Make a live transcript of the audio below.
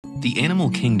The animal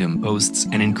kingdom boasts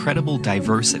an incredible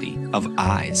diversity of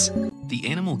eyes. The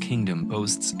animal kingdom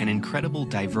boasts an incredible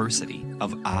diversity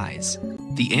of eyes.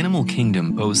 The animal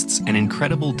kingdom boasts an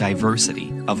incredible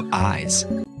diversity of eyes.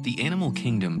 The animal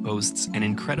kingdom boasts an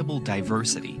incredible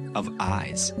diversity of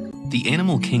eyes. The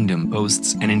animal kingdom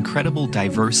boasts an incredible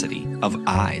diversity of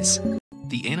eyes.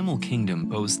 The animal kingdom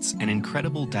boasts an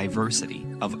incredible diversity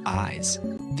of eyes.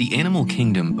 The animal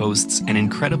kingdom boasts an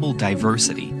incredible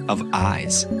diversity of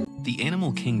eyes. The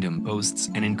animal kingdom boasts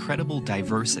an incredible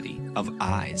diversity of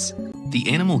eyes. The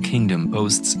animal kingdom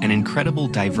boasts an incredible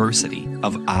diversity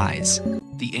of eyes.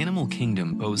 The animal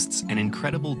kingdom boasts an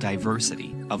incredible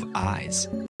diversity of eyes.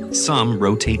 Some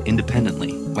rotate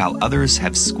independently, while others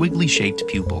have squiggly-shaped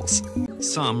pupils.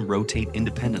 Some rotate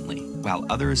independently, while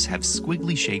others have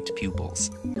squiggly-shaped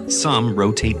pupils. Some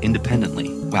rotate independently,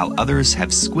 while others have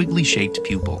squiggly-shaped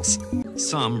pupils.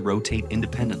 Some rotate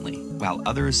independently, while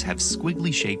others have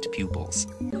squiggly-shaped pupils.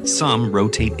 Some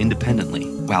rotate independently,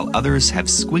 while others have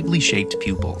squiggly-shaped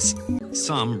pupils.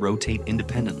 Some rotate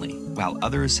independently, while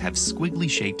others have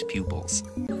squiggly-shaped pupils.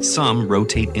 Some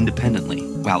rotate independently,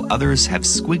 while others have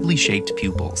squiggly-shaped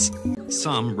pupils.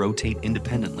 Some rotate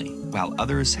independently, while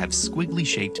others have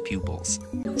squiggly-shaped pupils.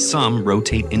 Some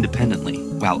rotate independently,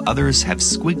 while others have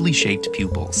squiggly-shaped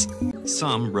pupils.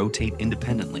 Some rotate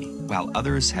independently, while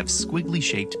others have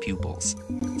squiggly-shaped pupils.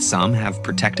 Some have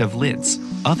protective lids,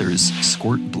 others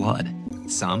squirt blood.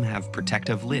 Some have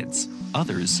protective lids,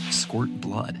 others squirt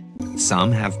blood.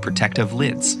 Some have protective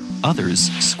lids,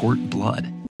 others squirt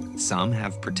blood. Some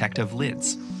have protective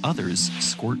lids, others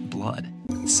squirt blood.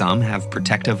 Some have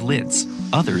protective lids,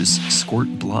 others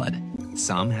squirt blood.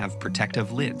 Some have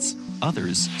protective lids,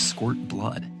 others squirt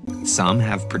blood. Some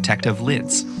have protective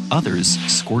lids, others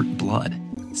squirt blood.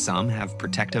 Some have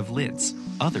protective lids,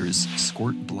 others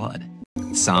squirt blood.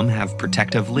 Some have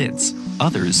protective lids,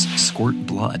 others squirt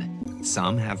blood.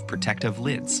 Some have protective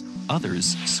lids,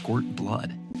 others squirt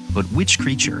blood. But which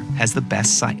creature has the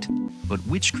best sight? But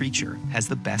which creature has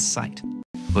the best sight?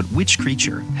 But which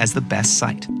creature has the best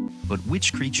sight? But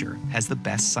which creature has the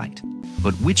best sight? But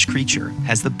which creature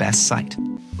has the best sight?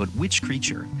 But which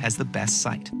creature has the best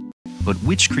sight? But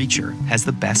which creature has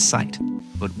the best sight?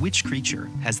 But which creature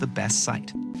has the best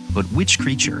sight? But which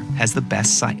creature has the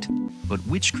best sight? But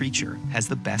which creature has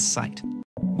the best sight?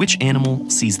 Which animal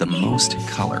sees the most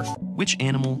color? Which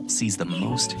animal sees the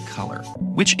most color?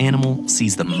 Which animal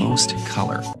sees the most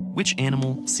color? Which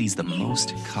animal sees the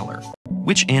most color?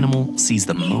 Which animal sees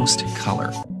the most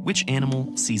color? Which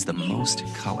animal sees the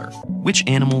most color? Which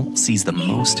animal sees the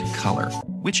most color?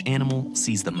 Which animal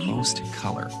sees the most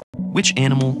color? Which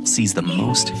animal sees the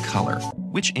most color?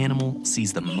 Which animal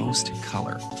sees the most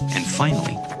color? And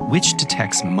finally, which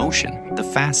detects motion the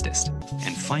fastest?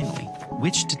 And finally,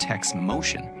 which detects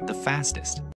motion the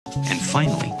fastest? And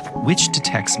finally, which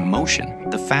detects motion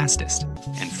the fastest?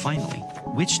 And finally,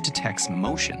 which detects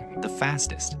motion the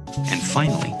fastest? And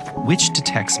finally, which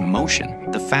detects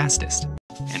motion the fastest?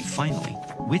 And finally,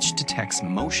 which detects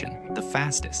motion the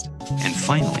fastest? And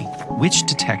finally, which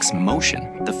detects motion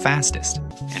the fastest?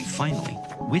 And finally,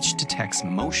 which detects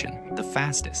motion the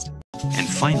fastest? And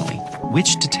finally,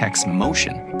 which detects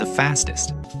motion the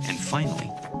fastest? And finally,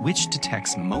 which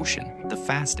detects motion the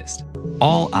fastest?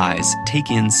 All eyes take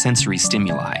in sensory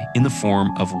stimuli in the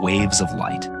form of waves of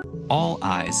light. All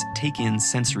eyes take in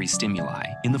sensory stimuli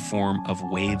in the form of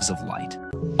waves of light.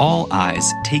 All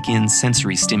eyes take in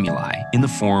sensory stimuli in the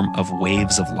form of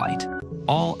waves of light.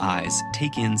 All eyes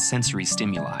take in sensory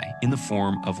stimuli in the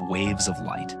form of waves of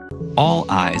light. All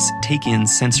eyes take in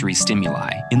sensory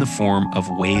stimuli in the form of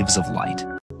waves of light.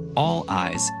 All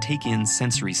eyes take in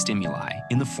sensory stimuli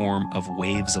in the form of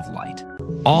waves of light.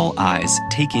 All eyes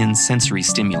take in sensory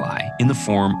stimuli in the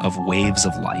form of waves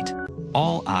of light.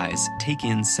 All eyes take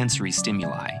in sensory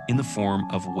stimuli in the form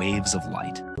of waves of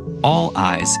light. All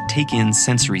eyes take in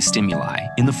sensory stimuli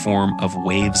in the form of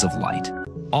waves of light.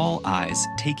 All eyes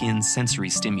take in sensory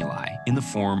stimuli in the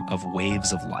form of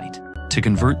waves of light. To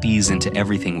convert these into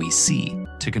everything we see,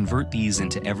 to convert these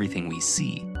into everything we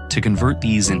see, to convert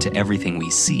these into everything we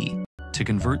see, to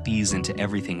convert these into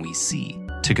everything we see,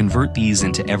 to convert these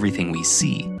into everything we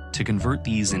see, to convert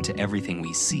these into everything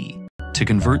we see, to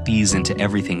convert these into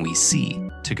everything we see,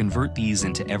 to convert these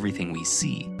into everything we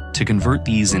see, to convert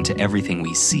these into everything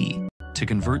we see, to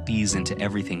convert these into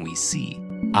everything we see.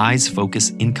 Eyes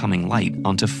focus incoming light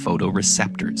onto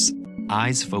photoreceptors.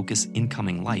 Eyes focus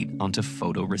incoming light onto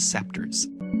photoreceptors.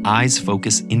 Eyes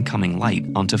focus incoming light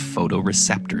onto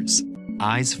photoreceptors.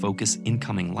 Eyes focus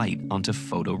incoming light onto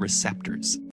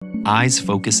photoreceptors. Eyes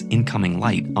focus incoming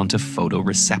light onto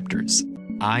photoreceptors.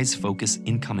 Eyes focus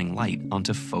incoming light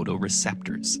onto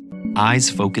photoreceptors. Eyes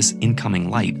focus incoming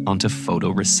light onto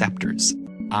photoreceptors.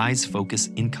 Eyes focus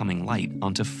incoming light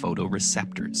onto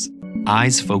photoreceptors.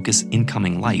 Eyes focus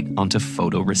incoming light onto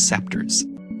photoreceptors.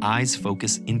 Eyes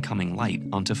focus incoming light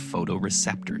onto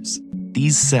photoreceptors.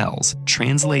 These cells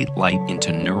translate light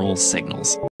into neural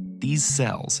signals. These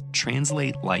cells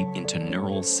translate light into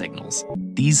neural signals.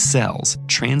 These cells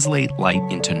translate light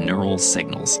into neural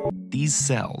signals. These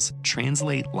cells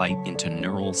translate light into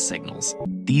neural signals.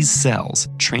 These cells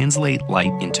translate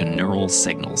light into neural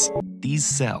signals. These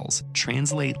cells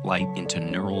translate light into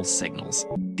neural signals.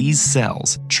 These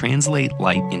cells translate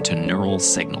light into neural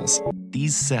signals.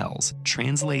 These cells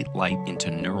translate light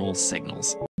into neural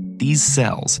signals. These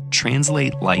cells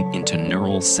translate light into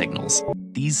neural signals.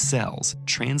 These cells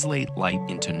translate light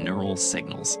into neural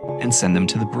signals and send them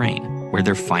to the brain, where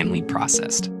they're finally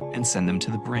processed. And send them to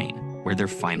the brain, where they're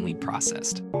finally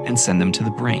processed. And send them to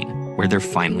the brain, where they're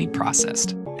finally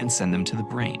processed. And send them to the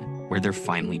brain, where they're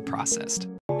finally processed.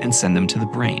 And send them to the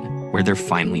brain, where they're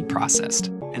finally processed.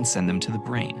 And send them to the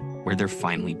brain, where they're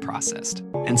finally processed.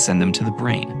 And send them to the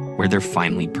brain, where they're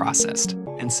finally processed.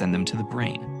 And send them to the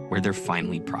brain, where they're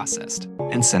finally processed.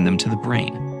 And send them to the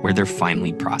brain, where they're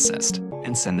finally processed.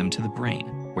 And send them to the brain,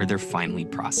 where they're finally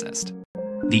processed.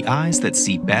 The eyes that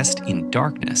see best in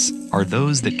darkness are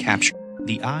those that capture.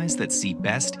 The eyes that see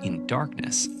best in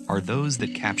darkness are those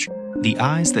that capture. The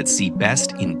eyes that see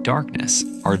best in darkness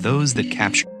are those that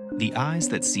capture. The eyes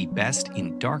that see best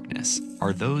in darkness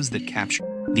are those that capture.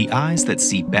 The eyes that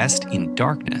see best in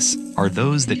darkness are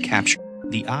those that capture.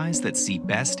 The eyes that see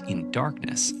best in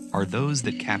darkness are those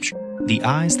that capture. The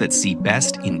eyes that see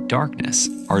best in darkness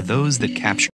are those that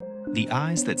capture. The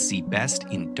eyes that see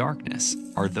best in darkness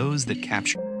are those that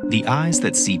capture. The eyes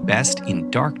that see best in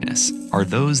darkness are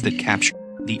those that capture.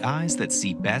 The eyes that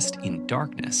see best in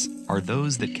darkness are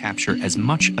those that capture as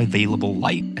much available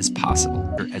light as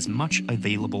possible, or as much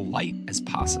available light as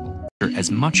possible, or as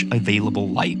much available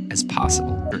light as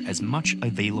possible, or as much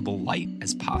available light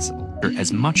as possible, or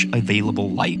as much available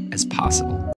light as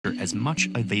possible, or as much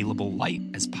available light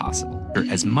as possible, or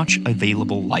as much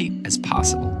available light as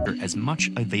possible, or as much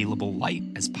available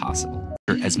light as possible,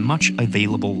 or as much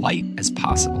available light as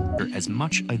possible, or as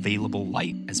much available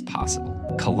light as possible.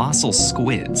 Colossal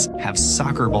squids have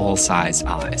soccer ball-sized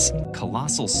eyes.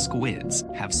 Colossal squids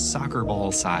have soccer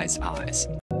ball-sized eyes.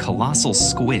 Colossal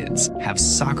squids have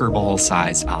soccer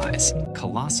ball-sized eyes.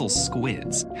 Colossal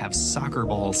squids have soccer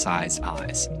ball-sized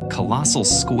eyes. Colossal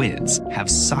squids have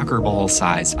soccer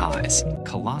ball-sized eyes.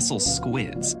 Colossal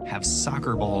squids have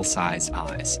soccer ball-sized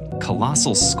eyes.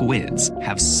 Colossal squids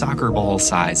have soccer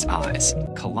ball-sized eyes.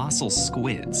 Colossal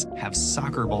squids have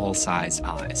soccer ball-sized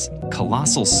eyes.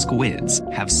 Colossal squids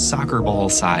have soccer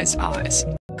ball-sized eyes.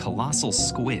 Colossal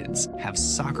squids have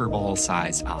soccer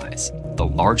ball-sized eyes. The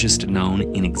largest known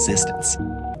in existence.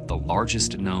 The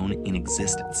largest known in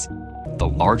existence. The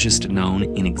largest known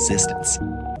in existence.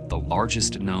 The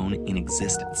largest known in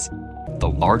existence. The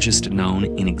largest known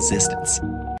in existence.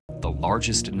 The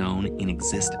largest known in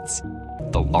existence.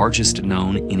 The largest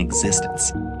known in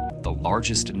existence. The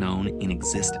largest known in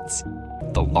existence.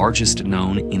 The largest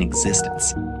known in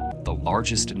existence. The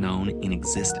largest known in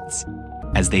existence.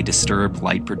 As they disturb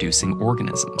light-producing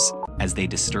organisms. As they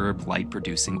disturb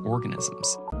light-producing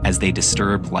organisms. As they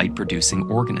disturb light-producing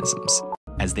organisms.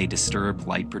 As they disturb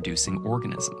light-producing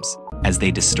organisms. As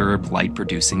they disturb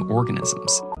light-producing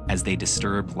organisms. As they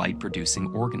disturb light-producing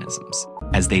organisms.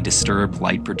 As they disturb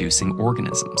light-producing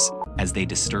organisms. As they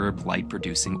disturb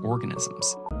light-producing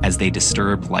organisms. As they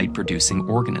disturb light-producing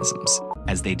organisms.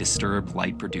 As they disturb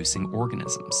light-producing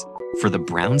organisms. For the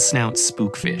brown snout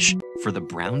spookfish. For the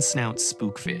brown snout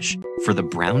spookfish. For the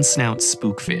brown snout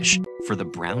spookfish. For the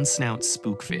brown snout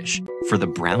spookfish. For the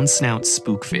brown snout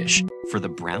spookfish. For the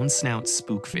brown snout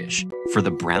spookfish. For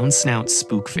the brown snout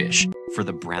spookfish. For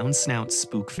the brown snout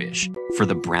spookfish. For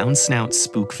the brown snout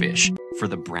spookfish. For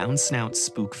the brown snout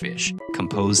spookfish.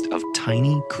 Composed of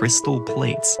tiny crystal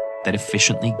plates that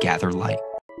efficiently gather light.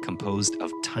 Composed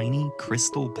of tiny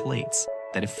crystal plates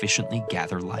that efficiently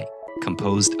gather light.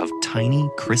 Composed of tiny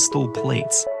crystal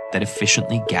plates that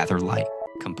efficiently gather light.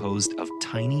 Composed of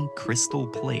tiny crystal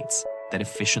plates that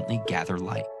efficiently gather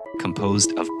light.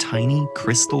 Composed of tiny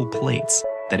crystal plates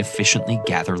that efficiently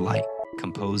gather light.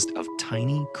 Composed of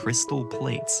tiny crystal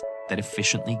plates that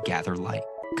efficiently gather light.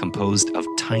 Composed of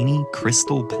tiny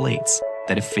crystal plates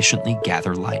that efficiently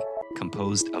gather light.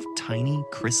 Composed of tiny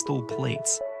crystal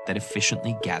plates that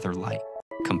efficiently gather light.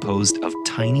 Composed of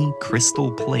tiny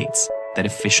crystal plates that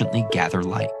efficiently gather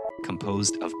light.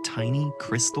 Composed of tiny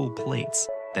crystal plates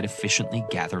that efficiently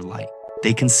gather light.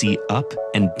 They can see up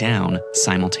and down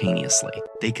simultaneously.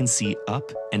 They can see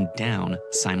up and down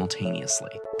simultaneously.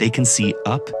 They can see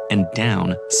up and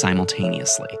down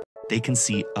simultaneously. They can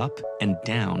see up and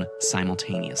down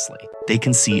simultaneously. They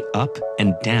can see up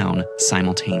and down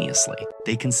simultaneously.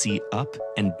 They can see up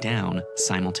and down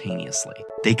simultaneously.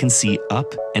 They can see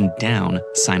up and down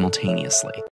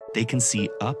simultaneously. They can see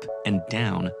up and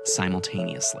down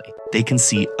simultaneously. They can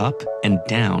see up and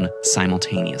down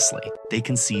simultaneously. They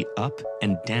can see up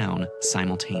and down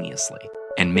simultaneously,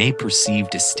 and may perceive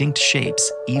distinct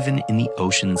shapes even in the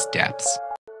ocean's depths.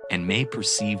 And may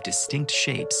perceive distinct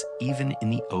shapes even in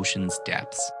the ocean's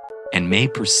depths. And may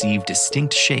perceive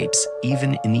distinct shapes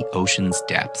even in the ocean's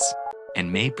depths. And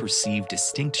may perceive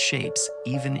distinct shapes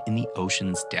even in the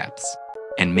ocean's depths.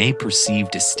 And may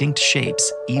perceive distinct shapes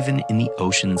even in the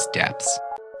ocean's depths.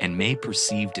 And may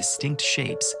perceive distinct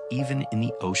shapes even in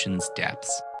the ocean's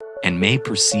depths. And may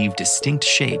perceive distinct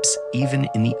shapes even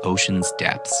in the ocean's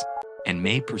depths. And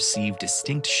may perceive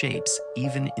distinct shapes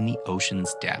even in the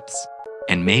ocean's depths.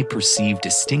 And may perceive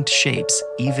distinct shapes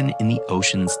even in the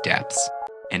ocean's depths.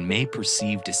 And may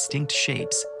perceive distinct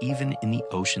shapes even in the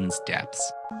ocean's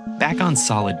depths. Back on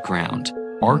solid ground,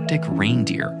 Arctic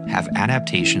reindeer have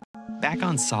adaptation. Back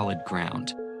on solid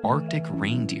ground, Arctic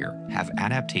reindeer have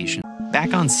adaptation.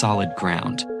 Back on solid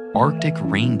ground, Arctic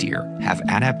reindeer have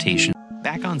adaptation.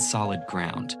 Back on solid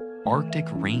ground, Arctic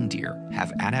reindeer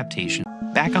have adaptation.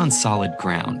 Back on solid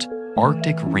ground,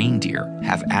 Arctic reindeer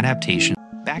have adaptation.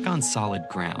 Back on solid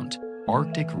ground,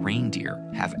 Arctic reindeer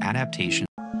have adaptation.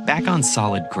 Back on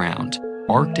solid ground,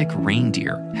 Arctic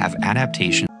reindeer have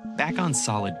adaptation. Back on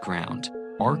solid ground,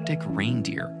 Arctic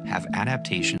reindeer have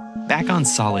adaptation. Back on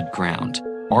solid ground,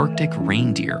 Arctic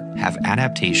reindeer have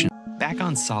adaptation. Back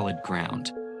on solid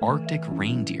ground, Arctic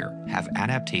reindeer have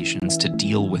adaptations to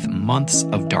deal with months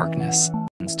of darkness.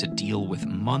 To deal with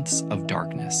months of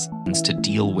darkness. To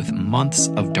deal with months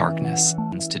of darkness.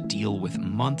 To deal with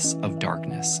months of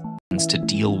darkness. To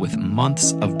deal with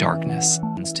months of darkness.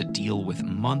 To deal with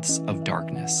months of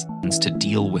darkness. To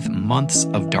deal with months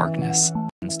of darkness.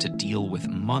 To deal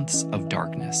with months of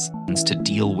darkness. To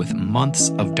deal with months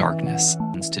of darkness.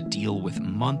 To deal with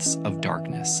months of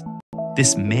darkness.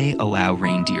 This may allow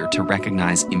reindeer to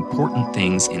recognize important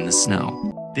things in the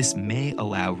snow. This may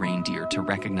allow reindeer to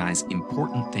recognize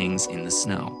important things in the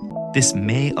snow. This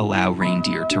may allow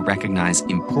reindeer to recognize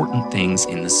important things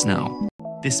in the snow.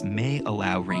 This may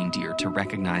allow reindeer to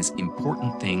recognize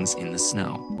important things in the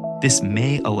snow. This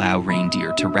may allow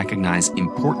reindeer to recognize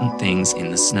important things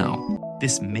in the snow.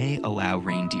 This may allow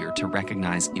reindeer to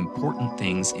recognize important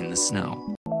things in the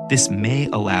snow. This may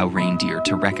allow reindeer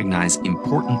to recognize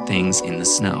important things in the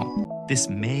snow. This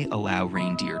may allow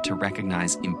reindeer to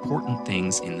recognize important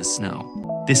things in the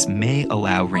snow. This may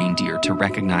allow reindeer to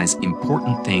recognize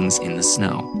important things in the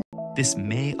snow. This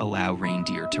may allow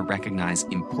reindeer to recognize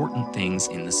important things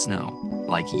in the snow,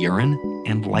 like urine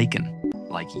and lichen.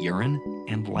 Like urine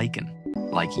and lichen.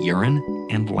 Like urine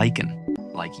and lichen.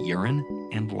 Like urine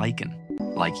and lichen.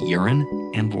 Like urine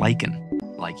and lichen.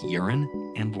 Like urine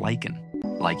and lichen.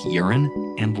 Like urine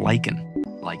and lichen.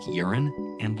 Like urine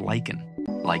and lichen.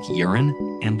 Like urine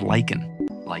and lichen.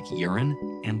 Like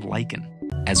urine and lichen.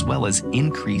 As well as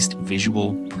increased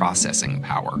visual processing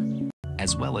power.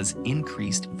 As well as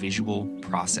increased visual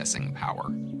processing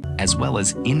power. As well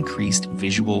as increased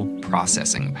visual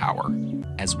processing power.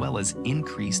 As well as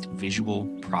increased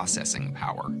visual processing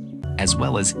power. As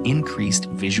well as increased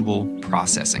visual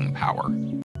processing power.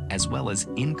 As well as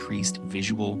increased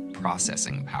visual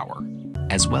processing power.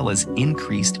 As well as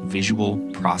increased visual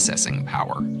processing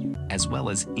power. As well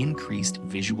as increased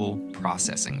visual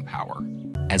processing power.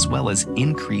 As well as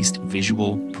increased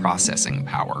visual processing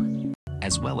power.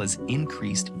 As well as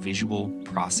increased visual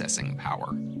processing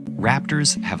power.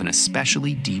 Raptors have an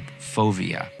especially deep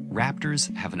fovea.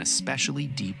 Raptors have an especially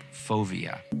deep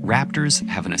fovea. Raptors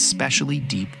have an especially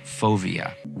deep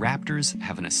fovea. Raptors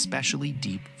have an especially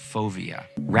deep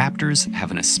fovea. Raptors have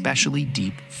an especially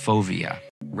deep fovea.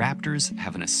 Raptors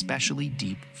have an especially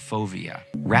deep fovea.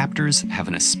 Raptors have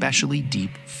an especially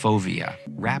deep fovea.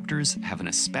 Raptors have an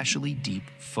especially deep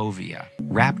fovea.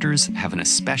 Raptors have an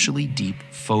especially deep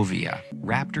fovea.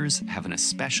 Raptors have an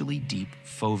especially deep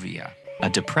fovea. A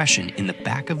depression in the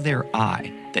back of their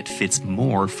eye that fits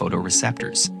more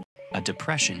photoreceptors. A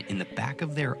depression in the back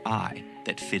of their eye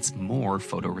that fits more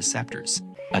photoreceptors.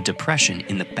 A depression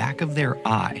in the back of their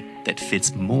eye that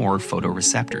fits more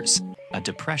photoreceptors. A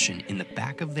depression in the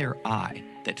back of their eye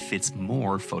that fits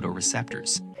more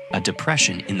photoreceptors. A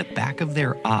depression in the back of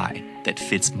their eye that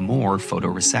fits more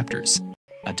photoreceptors.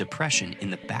 A depression in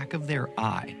the back of their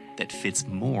eye that fits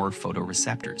more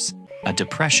photoreceptors. A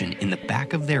depression in the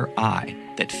back of their eye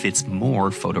that fits more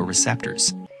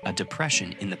photoreceptors. A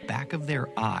depression in the back of their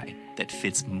eye that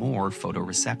fits more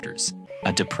photoreceptors.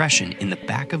 A depression in the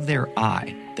back of their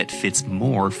eye that fits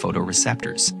more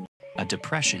photoreceptors. A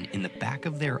depression in the back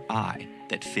of their eye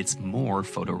that fits more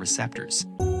photoreceptors.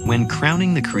 When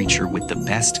crowning the creature with the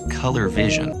best color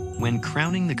vision. When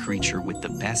crowning the creature with the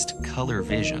best color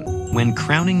vision. When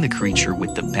crowning the creature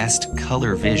with the best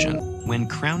color vision. When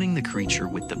crowning the creature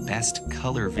with the best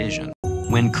color vision.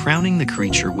 When crowning the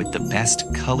creature with the best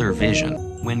color vision.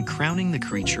 When crowning the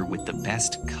creature with the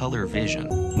best color vision.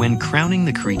 When crowning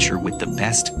the creature with the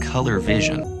best color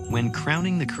vision. When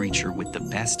crowning the creature with the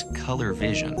best color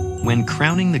vision. When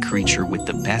crowning the creature with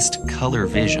the best color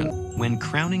vision. When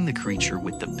crowning the creature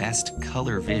with the best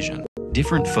color vision.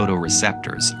 Different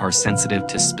photoreceptors are sensitive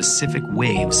to specific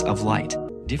waves of light.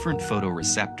 Different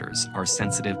photoreceptors are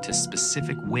sensitive to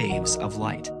specific waves of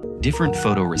light. Different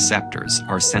photoreceptors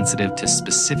are sensitive to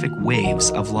specific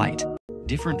waves of light.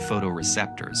 Different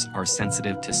photoreceptors are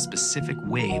sensitive to specific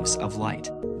waves of light.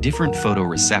 Different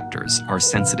photoreceptors are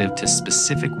sensitive to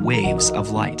specific waves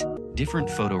of light. Different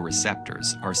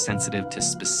photoreceptors are sensitive to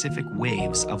specific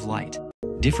waves of light.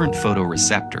 Different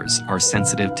photoreceptors are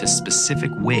sensitive to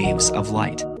specific waves of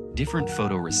light. Different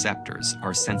photoreceptors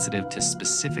are sensitive to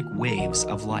specific waves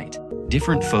of light.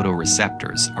 Different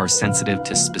photoreceptors are sensitive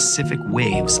to specific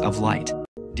waves of light.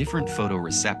 Different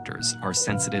photoreceptors are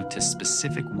sensitive to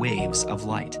specific waves of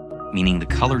light, meaning the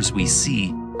colors we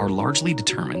see are largely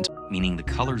determined, meaning the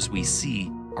colors we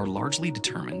see are largely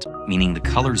determined, meaning the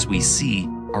colors we see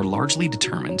are largely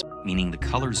determined, meaning the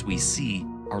colors we see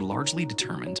are largely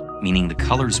determined, meaning the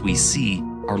colors we see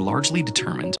are largely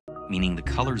determined, meaning the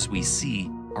colors we see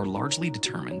are largely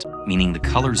determined, meaning the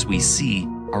colors we see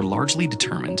are largely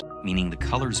determined, meaning the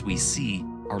colors we see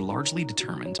are largely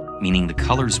determined, meaning the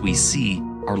colors we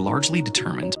see are largely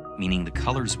determined, meaning the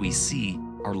colors we see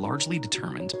are largely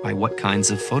determined by what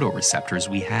kinds of photoreceptors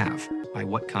we have, by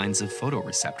what kinds of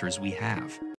photoreceptors we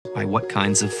have, by what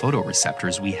kinds of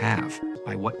photoreceptors we have,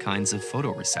 by what kinds of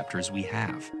photoreceptors we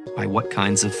have, by what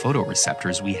kinds of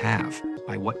photoreceptors we have, by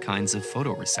what kinds of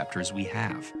photoreceptors we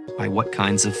have, by what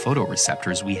kinds of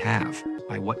photoreceptors we have,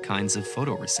 by what kinds of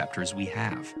photoreceptors we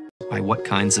have, by what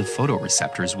kinds of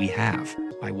photoreceptors we have,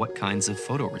 by what kinds of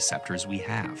photoreceptors we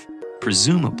have.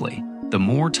 Presumably, the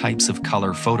more types of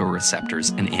color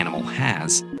photoreceptors an animal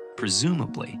has,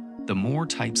 presumably, the more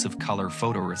types of color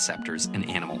photoreceptors an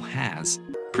animal has,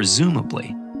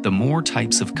 presumably, the more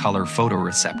types of color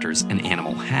photoreceptors an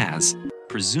animal has,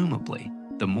 presumably,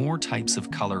 the more types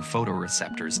of color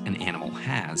photoreceptors an animal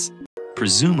has,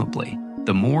 presumably,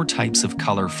 the more types of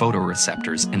color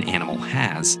photoreceptors an animal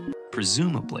has,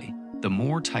 presumably, the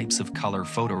more types of color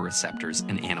photoreceptors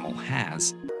an animal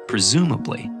has,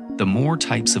 presumably, the more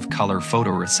types of color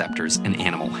photoreceptors an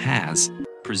animal has,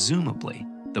 presumably,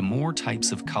 the more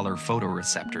types of color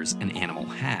photoreceptors an animal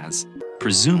has,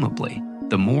 presumably,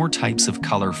 the more types of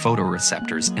color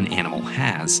photoreceptors an animal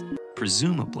has,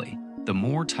 presumably, the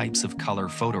more types of color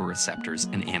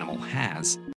photoreceptors an animal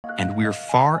has, and we're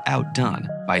far outdone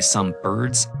by some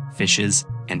birds, fishes,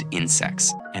 and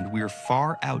insects, and we're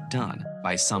far outdone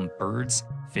by some birds,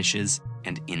 fishes,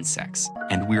 and insects,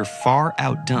 and we're far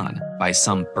outdone by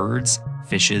some birds,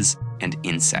 fishes, and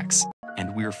insects,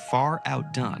 and we're far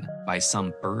outdone by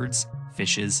some birds,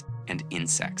 fishes, and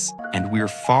insects, and we're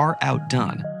far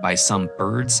outdone by some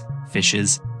birds,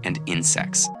 fishes, and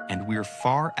insects, and we're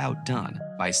far outdone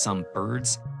by some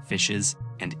birds, fishes,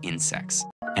 and insects,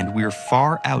 and we're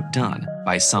far outdone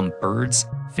by some birds,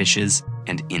 fishes,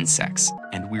 and insects,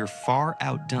 and we're far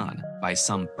outdone by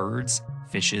some birds,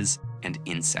 fishes, and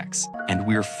insects, and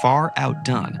we're far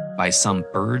outdone by some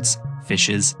birds,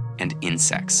 fishes, and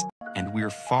insects, and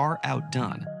we're far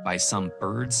outdone by some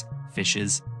birds,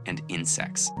 fishes, and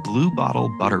insects. Bluebottle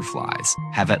butterflies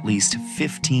have at least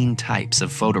 15 types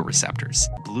of photoreceptors.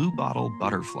 Bluebottle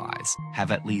butterflies have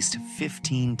at least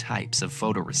 15 types of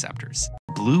photoreceptors.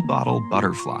 Bluebottle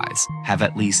butterflies have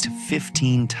at least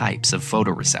 15 types of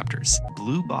photoreceptors.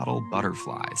 Bluebottle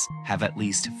butterflies have at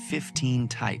least 15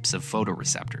 types of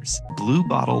photoreceptors.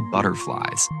 Bluebottle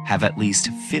butterflies have at least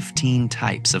 15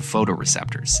 types of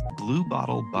photoreceptors.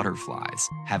 Bluebottle butterflies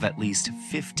have at least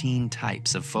 15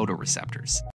 types of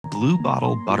photoreceptors.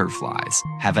 Bluebottle butterflies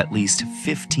have at least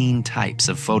 15 types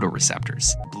of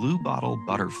photoreceptors. Bluebottle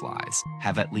butterflies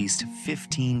have at least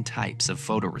 15 types of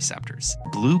photoreceptors.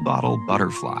 Bluebottle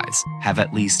butterflies have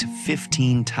at least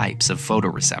 15 types of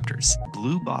photoreceptors.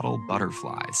 Bluebottle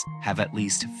butterflies have at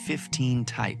least 15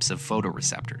 types of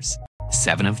photoreceptors.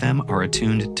 7 of them are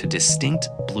attuned to distinct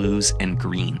blues and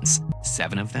greens.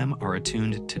 7 of them are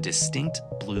attuned to distinct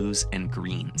blues and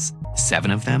greens. 7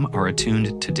 of them are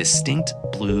attuned to distinct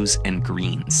blues and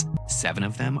greens. 7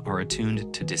 of them are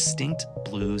attuned to distinct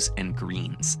blues and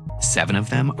greens. 7 of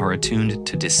them are attuned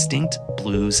to distinct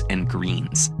blues and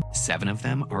greens. 7 of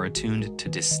them are attuned to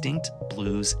distinct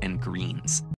blues and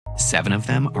greens. 7 of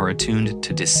them are attuned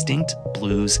to distinct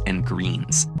blues and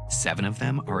greens. 7 of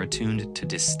them are attuned to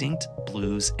distinct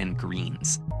blues and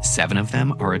greens. 7 of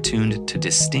them are attuned to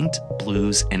distinct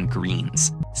blues and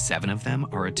greens. 7 of them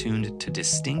are attuned to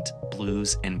distinct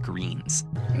blues and greens.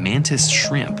 Mantis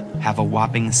shrimp have a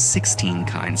whopping 16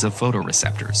 kinds of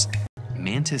photoreceptors.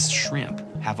 Mantis shrimp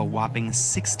have a whopping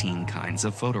 16 kinds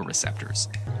of photoreceptors.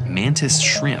 Mantis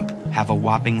shrimp have a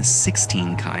whopping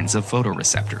 16 kinds of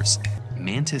photoreceptors.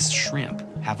 Mantis shrimp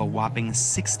have a whopping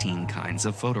 16 kinds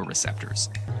of photoreceptors.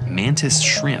 Mantis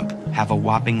shrimp have a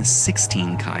whopping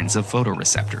 16 kinds of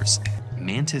photoreceptors.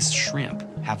 Mantis shrimp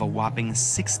have a whopping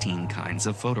 16 kinds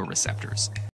of photoreceptors.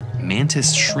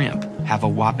 Mantis shrimp have a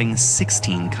whopping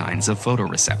 16 kinds of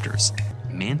photoreceptors.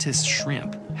 Mantis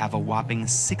shrimp have a whopping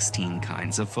 16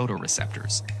 kinds of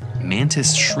photoreceptors.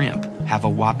 Mantis shrimp have a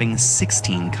whopping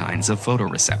 16 kinds of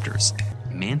photoreceptors.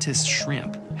 Mantis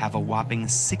shrimp have a whopping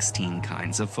 16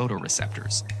 kinds of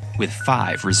photoreceptors, with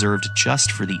 5 reserved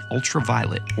just for the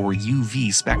ultraviolet or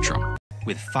UV spectrum.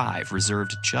 With 5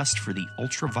 reserved just for the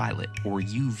ultraviolet or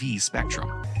UV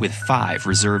spectrum. With 5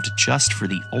 reserved just for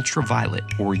the ultraviolet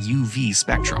or UV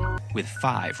spectrum. With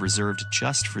 5 reserved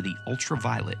just for the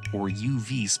ultraviolet or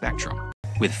UV spectrum.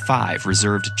 With 5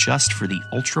 reserved just for the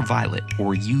ultraviolet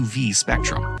or UV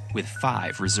spectrum. With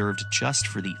 5 reserved just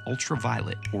for the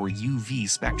ultraviolet or UV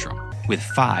spectrum. With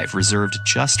 5 reserved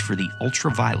just for the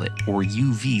ultraviolet or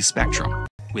UV spectrum.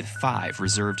 With 5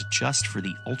 reserved just for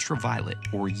the ultraviolet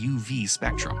or UV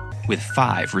spectrum. With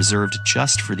 5 reserved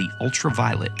just for the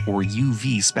ultraviolet or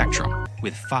UV spectrum.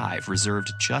 With 5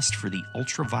 reserved just for the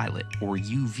ultraviolet or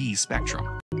UV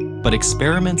spectrum. But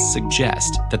experiments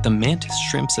suggest that the mantis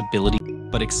shrimp's ability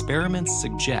But experiments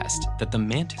suggest that the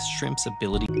mantis shrimp's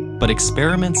ability But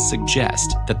experiments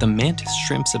suggest that the mantis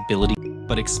shrimp's ability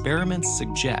But experiments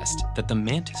suggest that the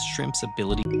mantis shrimp's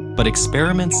ability But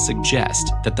experiments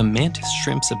suggest that the mantis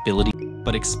shrimp's ability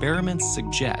But experiments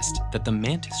suggest that the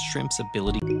mantis shrimp's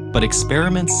ability But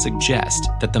experiments suggest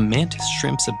that the mantis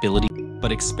shrimp's ability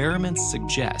But experiments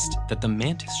suggest that the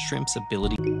mantis shrimp's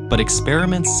ability But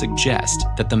experiments suggest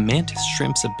that the mantis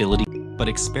shrimp's ability But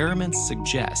experiments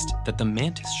suggest that the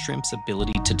mantis shrimp's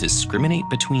ability to discriminate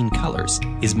between colors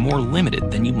is more limited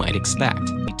than you might expect.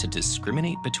 To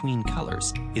discriminate between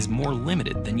colors is more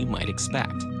limited than you might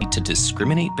expect. To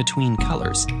discriminate between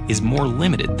colors is more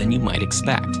limited than you might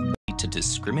expect. To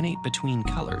discriminate between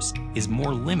colors is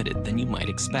more limited than you might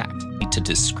expect. To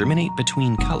discriminate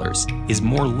between colors is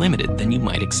more limited than you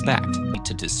might expect.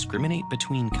 To discriminate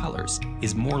between colors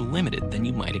is more limited than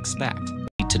you might expect.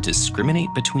 To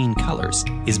discriminate between colors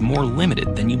is more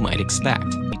limited than you might expect.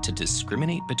 To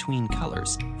discriminate between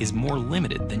colors is more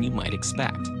limited than you might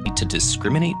expect. To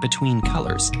discriminate between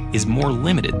colors is more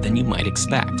limited than you might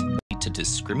expect. To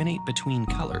discriminate between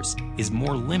colors is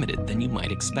more limited than you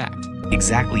might expect.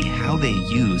 Exactly how they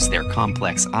use their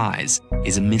complex eyes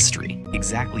is a mystery.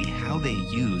 Exactly how they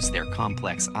use their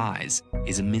complex eyes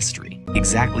is a mystery.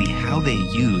 Exactly how they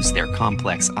use their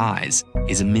complex eyes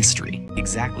is a mystery.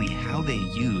 Exactly how they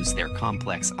use their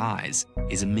complex eyes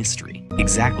is a mystery.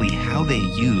 Exactly how they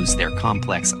use their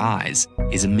complex eyes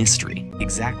is a mystery.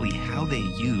 Exactly how they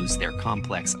use their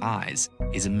complex eyes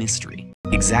is a mystery.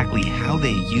 Exactly how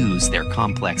they use their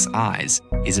complex eyes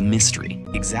is a mystery.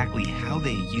 Exactly how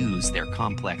they use their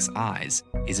complex eyes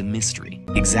is a mystery.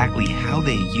 Exactly how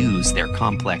they use their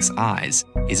complex eyes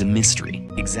is a mystery.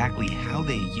 Exactly how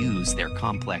they use their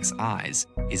complex eyes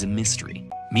is a mystery.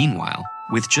 Meanwhile,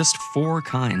 with just 4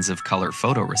 kinds of color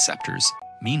photoreceptors,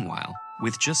 Meanwhile,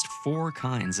 with just 4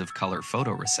 kinds of color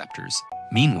photoreceptors,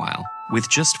 Meanwhile, with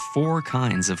just 4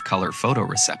 kinds of color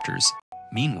photoreceptors,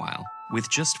 Meanwhile, with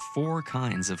just 4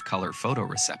 kinds of color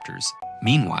photoreceptors,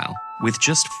 Meanwhile, with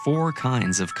just 4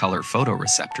 kinds of color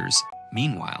photoreceptors,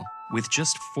 Meanwhile, with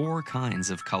just 4 kinds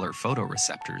of color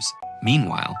photoreceptors,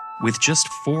 Meanwhile, with just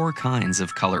 4 kinds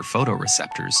of color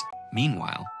photoreceptors,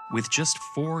 Meanwhile, with just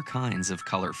 4 kinds of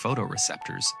color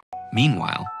photoreceptors,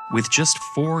 Meanwhile, with just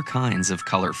 4 kinds of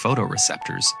color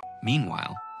photoreceptors,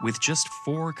 Meanwhile, With just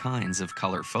 4 kinds of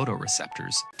color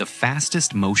photoreceptors, the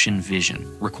fastest motion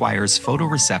vision requires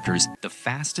photoreceptors. The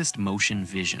fastest motion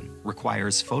vision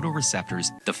requires photoreceptors.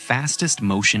 The fastest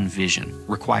motion vision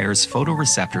requires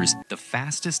photoreceptors. The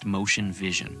fastest motion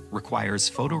vision requires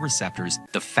photoreceptors.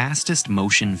 The fastest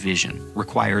motion vision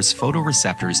requires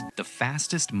photoreceptors. The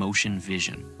fastest motion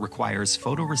vision requires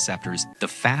photoreceptors. The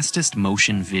fastest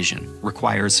motion vision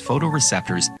requires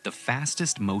photoreceptors. The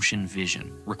fastest motion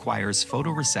vision requires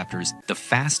photoreceptors. The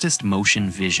fastest motion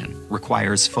vision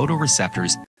requires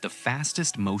photoreceptors. The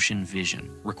fastest motion vision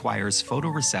requires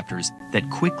photoreceptors that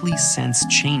quickly sense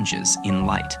changes in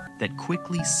light. That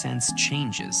quickly sense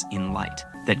changes in light.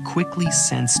 That quickly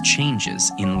sense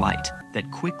changes in light. That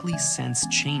quickly sense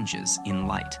changes in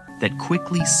light. That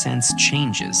quickly sense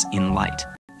changes in light.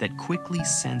 That quickly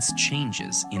sense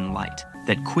changes in light.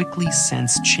 That quickly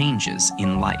sense changes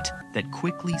in light. That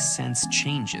quickly sense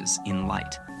changes in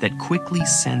light. That quickly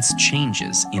sense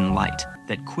changes in light.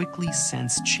 That quickly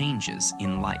sense changes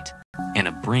in light. And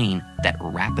a brain that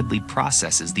rapidly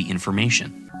processes the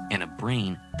information. And a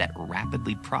brain that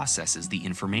rapidly processes the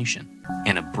information.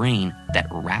 And a brain that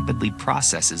rapidly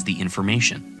processes the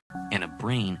information. And a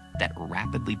brain that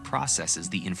rapidly processes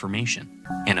the information.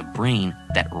 And a brain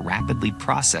that rapidly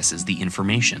processes the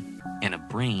information. And a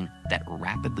brain that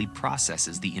rapidly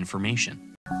processes the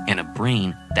information. And a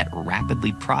brain that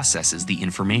rapidly processes the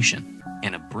information.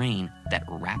 And a brain that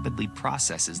rapidly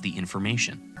processes the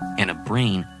information. And a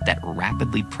brain that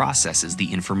rapidly processes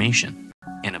the information.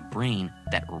 And a brain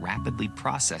that rapidly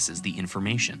processes the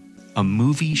information. A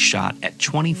movie shot at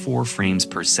 24 frames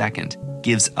per second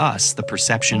gives us the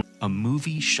perception. A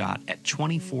movie shot at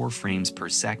 24 frames per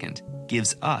second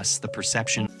gives us the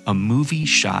perception. A movie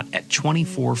shot at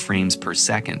 24 frames per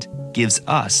second gives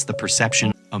us the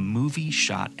perception. A movie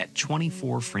shot at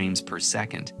 24 frames per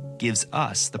second gives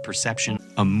us the perception.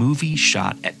 A movie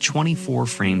shot at 24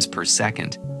 frames per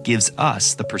second gives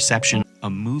us the perception. A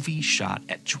movie shot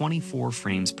at 24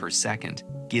 frames per second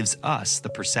gives us the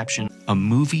perception. A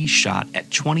movie shot at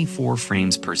 24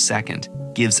 frames per second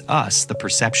gives us the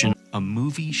perception. A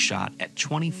movie shot at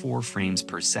 24 frames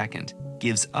per second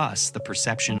gives us the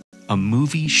perception. A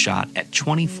movie shot at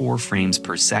 24 frames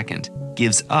per second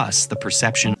gives us the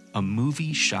perception. A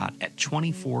movie shot at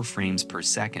 24 frames per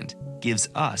second gives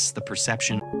us the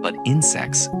perception. But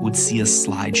insects would see a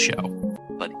slideshow.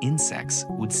 But insects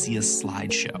would see a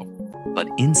slideshow. But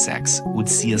insects would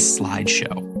see a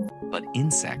slideshow. But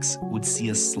insects would see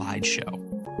a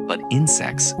slideshow. But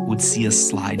insects would see a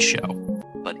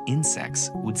slideshow. But insects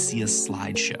would see a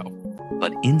slideshow.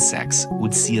 But insects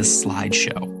would see a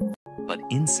slideshow. But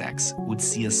insects would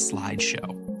see a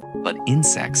slideshow. But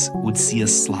insects would see a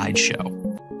slideshow.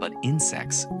 But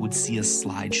insects would see a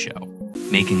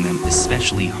slideshow, making them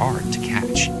especially hard to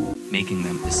catch. Making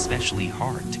them especially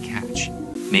hard to catch.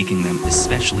 Making them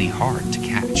especially hard to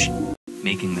catch.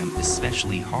 Making them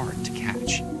especially hard to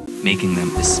catch. Making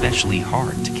them especially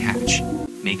hard to catch.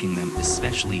 Making them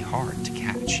especially hard to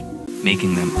catch.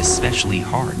 Making them especially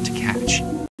hard to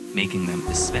catch. Making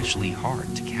them especially hard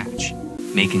to catch.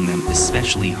 Making them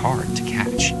especially hard to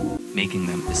catch. Making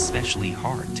them especially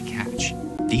hard to catch.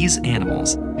 These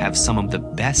animals have some of the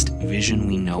best vision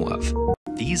we know of.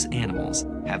 These animals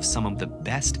have some of the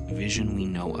best vision we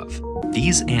know of.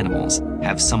 These animals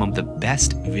have some of the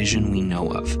best vision we know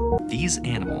of. These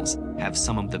animals have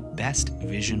some of the best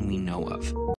vision we know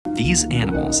of. These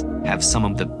animals have some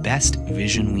of the best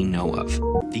vision we know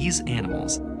of. These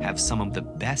animals have some of the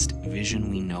best vision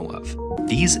we know of.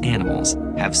 These animals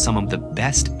have some of the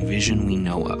best vision we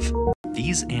know of.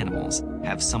 These animals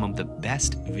have some of the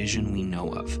best vision we know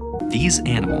of. These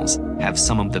animals have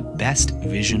some of the best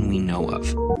vision we know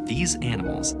of. These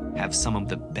animals have some of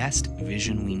the best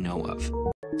vision we know of.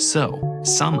 So,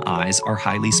 some eyes are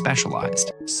highly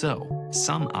specialized. So,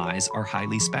 some eyes are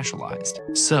highly specialized.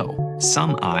 So,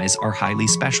 some eyes are highly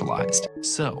specialized.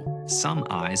 So, some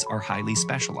eyes are highly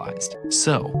specialized.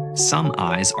 So, some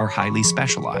eyes are highly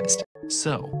specialized.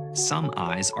 So, some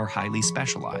eyes are highly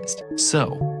specialized.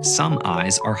 So, some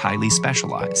eyes are highly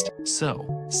specialized. So,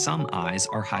 some eyes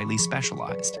are highly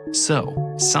specialized. So,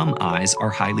 some eyes are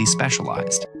highly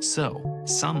specialized. So,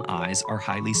 some eyes are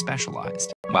highly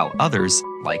specialized. While others,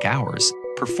 like ours,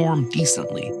 perform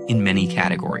decently in many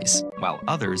categories. While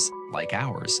others, like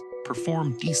ours,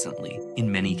 perform decently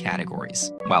in many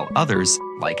categories. While others,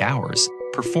 like ours,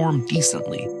 perform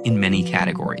decently in many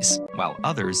categories. While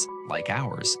others, like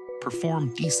ours,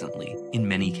 perform decently in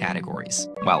many categories.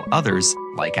 While others,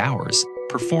 like ours,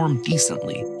 perform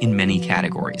decently in many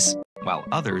categories. While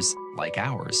others, like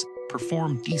ours,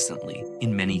 perform decently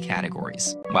in many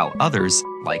categories. While others,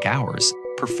 like ours,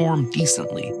 perform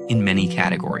decently in many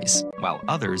categories, while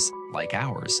others, like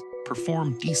ours,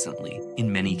 perform decently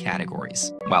in many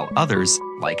categories, while others,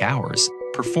 like ours,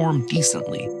 perform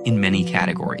decently in many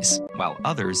categories, while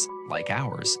others, like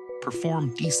ours,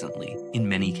 perform decently in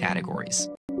many categories.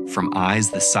 From eyes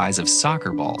the size of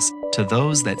soccer balls to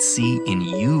those that see in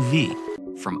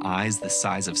UV. From eyes the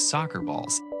size of soccer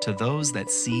balls to those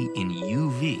that see in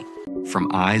UV. From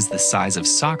eyes the size of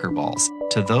soccer balls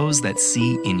to those that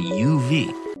see in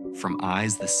UV. From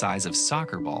eyes the size of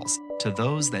soccer balls to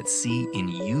those that see in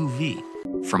UV.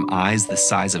 From eyes the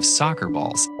size of soccer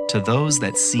balls to those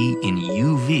that see in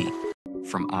UV.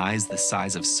 From eyes the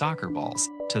size of soccer balls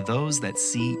to those that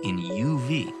see in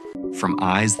UV. From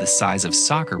eyes the size of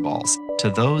soccer balls to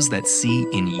those that see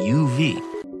in UV.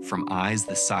 From eyes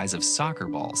the size of soccer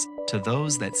balls to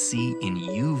those that see in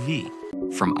UV.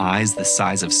 From eyes the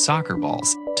size of soccer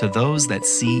balls to those that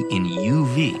see in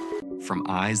UV. From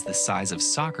eyes the size of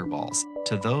soccer balls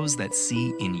to those that see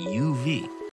in UV.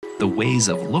 The ways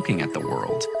of looking at the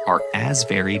world are as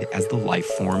varied as the life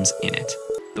forms in it.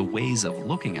 The ways of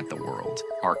looking at the world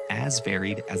are as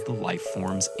varied as the life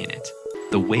forms in it.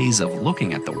 The ways of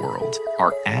looking at the world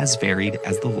are as varied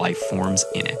as the life forms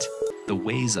in it. The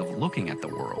ways of looking at the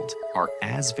world are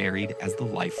as varied as the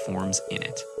life forms in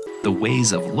it. The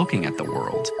ways of looking at the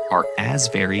world are as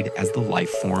varied as the life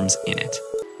forms in it.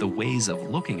 The ways of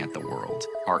looking at the world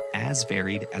are as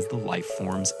varied as the life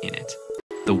forms in it.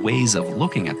 The ways of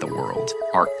looking at the world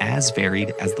are as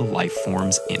varied as the life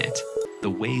forms in it. The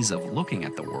ways of looking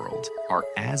at the world are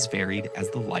as varied as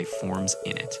the life forms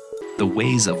in it. The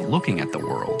ways of looking at the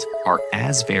world are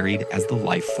as varied as the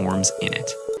life forms in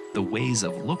it. The ways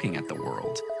of looking at the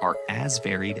world are as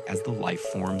varied as the life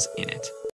forms in it.